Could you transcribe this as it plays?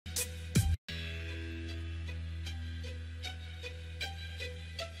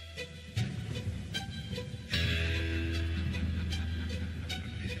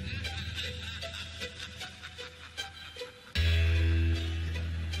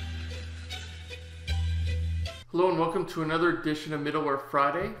Hello and welcome to another edition of Middleware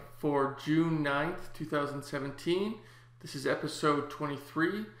Friday for June 9th, 2017. This is episode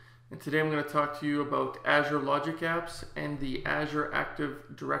 23, and today I'm going to talk to you about Azure Logic Apps and the Azure Active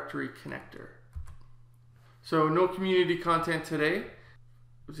Directory connector. So no community content today. I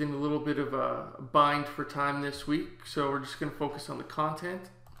was in a little bit of a bind for time this week, so we're just going to focus on the content.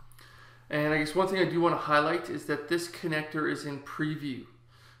 And I guess one thing I do want to highlight is that this connector is in preview.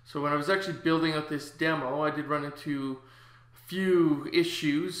 So when I was actually building out this demo, I did run into a few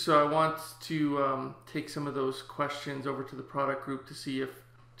issues. So I want to take some of those questions over to the product group to see if,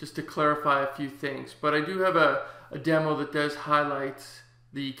 just to clarify a few things. But I do have a demo that does highlight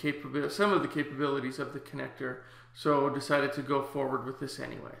the some of the capabilities of the connector. So I decided to go forward with this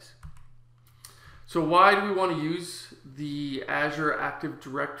anyways. So why do we want to use the Azure Active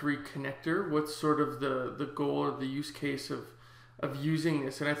Directory connector? What's sort of the goal or the use case of using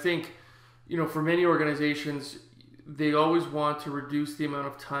this? And I think, for many organizations, they always want to reduce the amount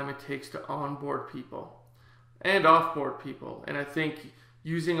of time it takes to onboard people and offboard people. And I think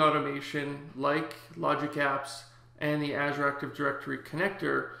using automation like Logic Apps and the Azure Active Directory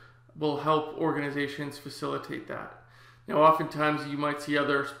connector will help organizations facilitate that. Now, oftentimes you might see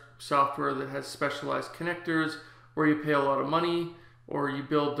other software that has specialized connectors where you pay a lot of money or you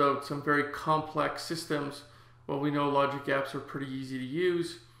build out some very complex systems. Well, we know Logic Apps are pretty easy to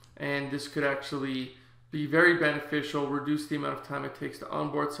use, and this could actually be very beneficial, reduce the amount of time it takes to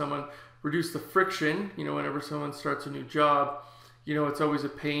onboard someone, reduce the friction. Whenever someone starts a new job, it's always a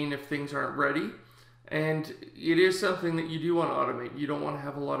pain if things aren't ready. And it is something that you do want to automate. You don't want to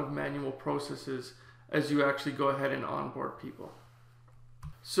have a lot of manual processes as you actually go ahead and onboard people.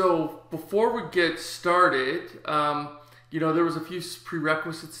 So before we get started, there was a few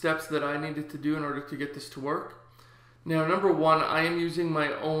prerequisite steps that I needed to do in order to get this to work. Now, number one, I am using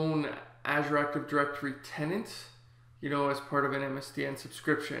my own Azure Active Directory tenant, as part of an MSDN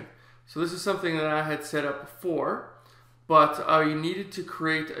subscription. So this is something that I had set up before, but I needed to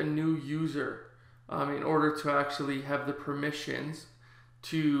create a new user in order to actually have the permissions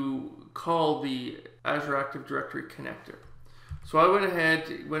to call the Azure Active Directory connector. So I went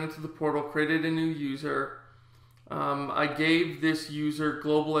ahead, went into the portal, created a new user. I gave this user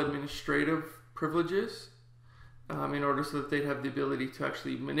global administrative privileges in order so that they'd have the ability to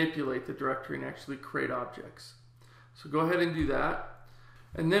actually manipulate the directory and actually create objects. So go ahead and do that.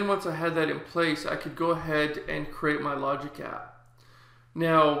 And then once I had that in place, I could go ahead and create my Logic app.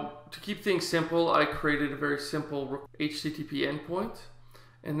 Now, to keep things simple, I created a very simple HTTP endpoint.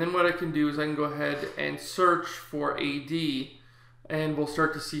 And then what I can do is I can go ahead and search for AD, and we'll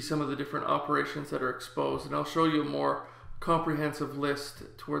start to see some of the different operations that are exposed. And I'll show you a more comprehensive list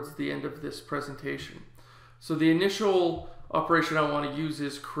towards the end of this presentation. So the initial operation I want to use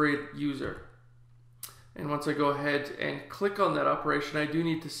is create user. And once I go ahead and click on that operation, I do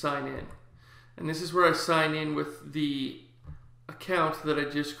need to sign in. And this is where I sign in with the account that I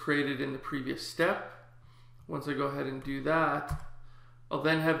just created in the previous step. Once I go ahead and do that, I'll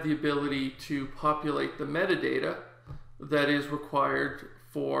then have the ability to populate the metadata that is required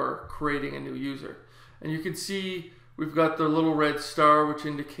for creating a new user. And you can see we've got the little red star, which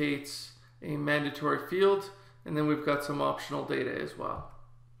indicates a mandatory field, and then we've got some optional data as well.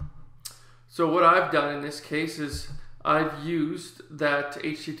 So what I've done in this case is I've used that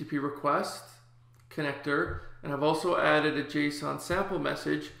HTTP request connector, and I've also added a JSON sample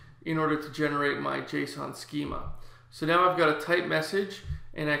message in order to generate my JSON schema. So now I've got a type message,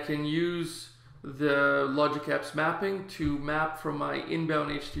 and I can use the Logic Apps mapping to map from my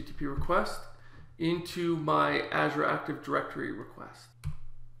inbound HTTP request into my Azure Active Directory request.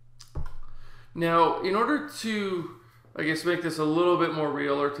 Now, in order to, make this a little bit more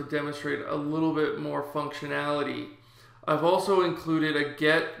real or to demonstrate a little bit more functionality, I've also included a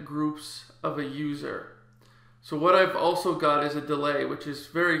get groups of a user. So what I've also got is a delay, which is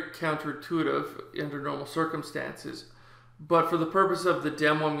very counterintuitive under normal circumstances. But for the purpose of the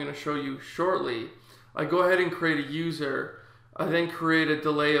demo I'm going to show you shortly, I go ahead and create a user. I then create a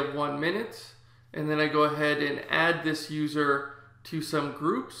delay of 1 minute, and then I go ahead and add this user to some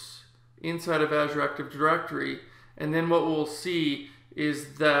groups inside of Azure Active Directory. And then what we'll see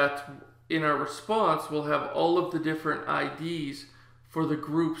is that in our response, we'll have all of the different IDs for the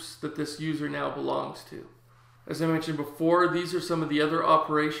groups that this user now belongs to. As I mentioned before, these are some of the other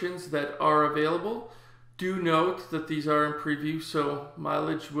operations that are available. Do note that these are in preview, so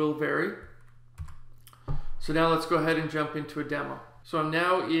mileage will vary. So now let's go ahead and jump into a demo. So I'm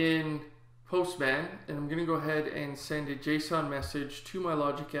now in Postman, and I'm going to go ahead and send a JSON message to my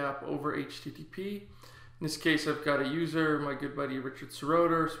Logic app over HTTP. In this case, I've got a user, my good buddy Richard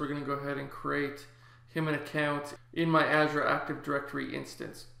Seroder, so we're going to go ahead and create him an account in my Azure Active Directory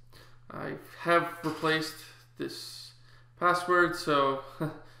instance. I have replaced this password, so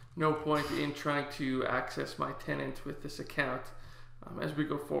no point in trying to access my tenant with this account as we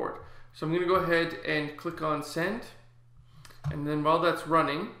go forward. So I'm going to go ahead and click on send, and then while that's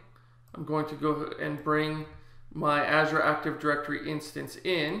running, I'm going to go and bring my Azure Active Directory instance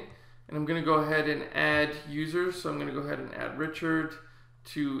in, and I'm going to go ahead and add users. So I'm going to go ahead and add Richard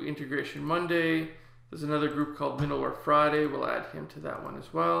to Integration Monday. There's another group called Middleware Friday. We'll add him to that one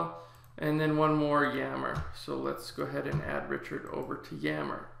as well. And then one more, Yammer. So let's go ahead and add Richard over to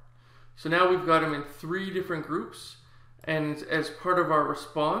Yammer. So now we've got him in 3 different groups. And as part of our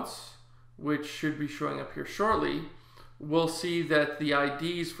response, which should be showing up here shortly, we'll see that the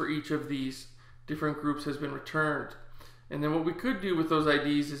IDs for each of these different groups has been returned. And then what we could do with those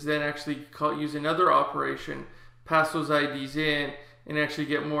IDs is then actually use another operation, pass those IDs in, and actually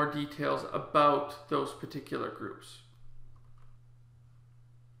get more details about those particular groups.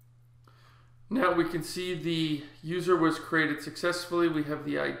 Now we can see the user was created successfully. We have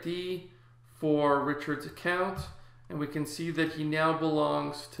the ID for Richard's account, and we can see that he now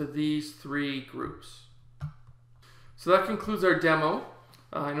belongs to these 3 groups. So that concludes our demo.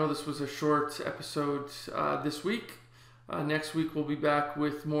 I know this was a short episode this week. Next week we'll be back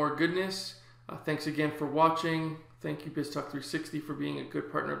with more goodness. Thanks again for watching. Thank you biztalk360 for being a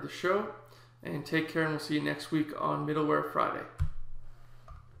good partner of the show. And take care, and we'll see you next week on Middleware Friday.